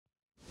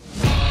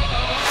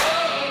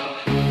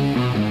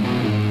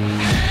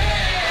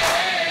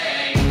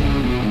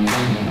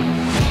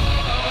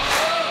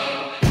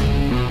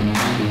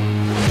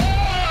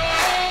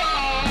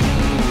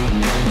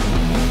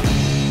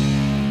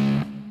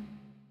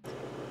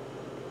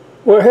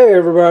Well, hey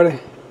everybody.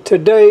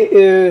 Today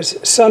is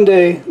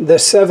Sunday the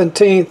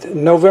 17th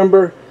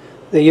November.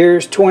 The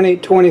year's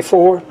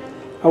 2024.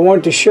 I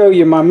wanted to show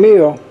you my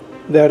meal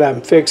that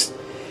I'm fixed.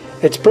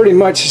 It's pretty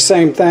much the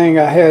same thing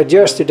I had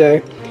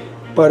yesterday,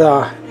 but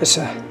it's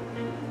a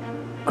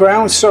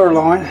ground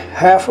sirloin,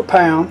 half a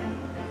pound,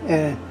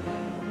 and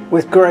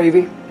with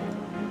gravy,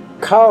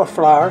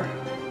 cauliflower,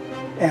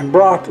 and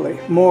broccoli.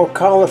 More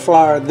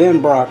cauliflower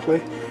than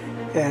broccoli.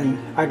 And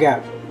I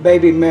got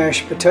baby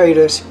mashed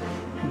potatoes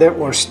that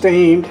were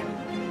steamed,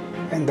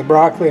 and the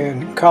broccoli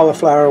and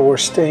cauliflower were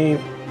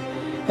steamed,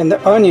 and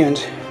the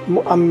onions,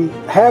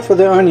 half of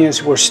the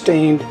onions were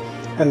steamed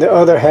and the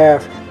other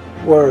half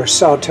were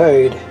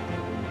sauteed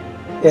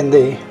in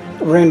the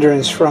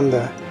renderings from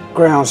the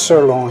ground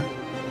sirloin.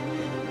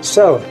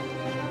 So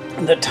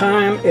the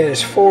time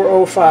is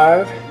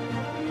 4:05.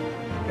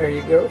 There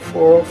you go,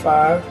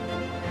 4:05,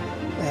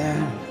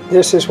 and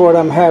this is what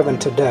I'm having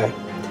today.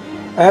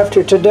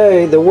 After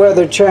today, the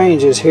weather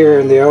changes here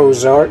in the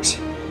Ozarks,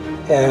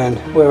 and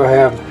we'll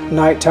have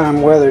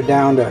nighttime weather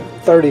down to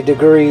 30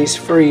 degrees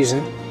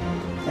freezing,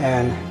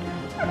 and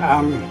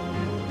I'm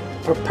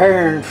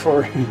preparing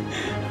for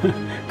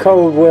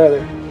cold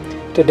weather.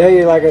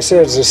 Today, like I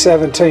said, is the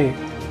 17th.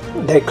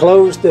 They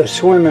closed the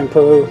swimming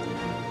pool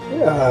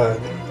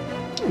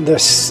the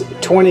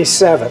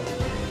 27th.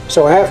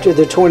 So after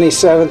the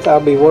 27th, I'll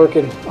be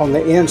working on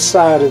the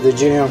inside of the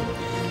gym.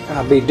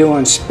 I'll be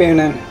doing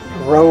spinning,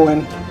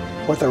 rolling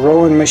with a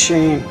rolling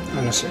machine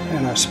and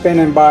a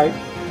spinning bike,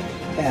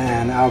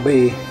 and I'll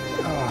be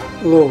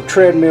a little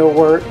treadmill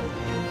work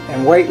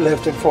and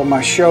weightlifting for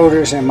my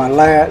shoulders and my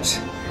lats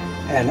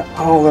and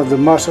all of the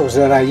muscles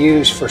that I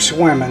use for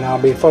swimming.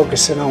 I'll be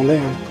focusing on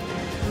them.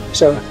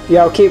 So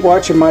y'all keep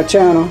watching my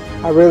channel.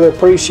 I really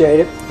appreciate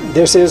it.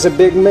 This is a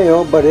big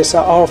meal, but it's an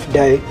off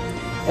day,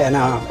 and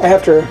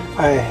after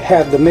I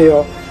have the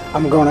meal,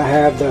 I'm going to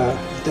have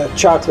the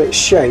chocolate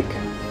shake,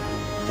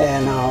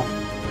 and I'll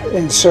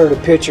insert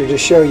a picture to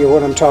show you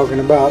what I'm talking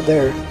about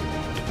there.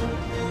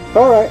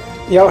 Alright,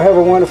 y'all have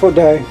a wonderful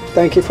day.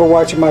 Thank you for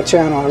watching my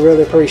channel. I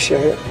really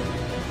appreciate it.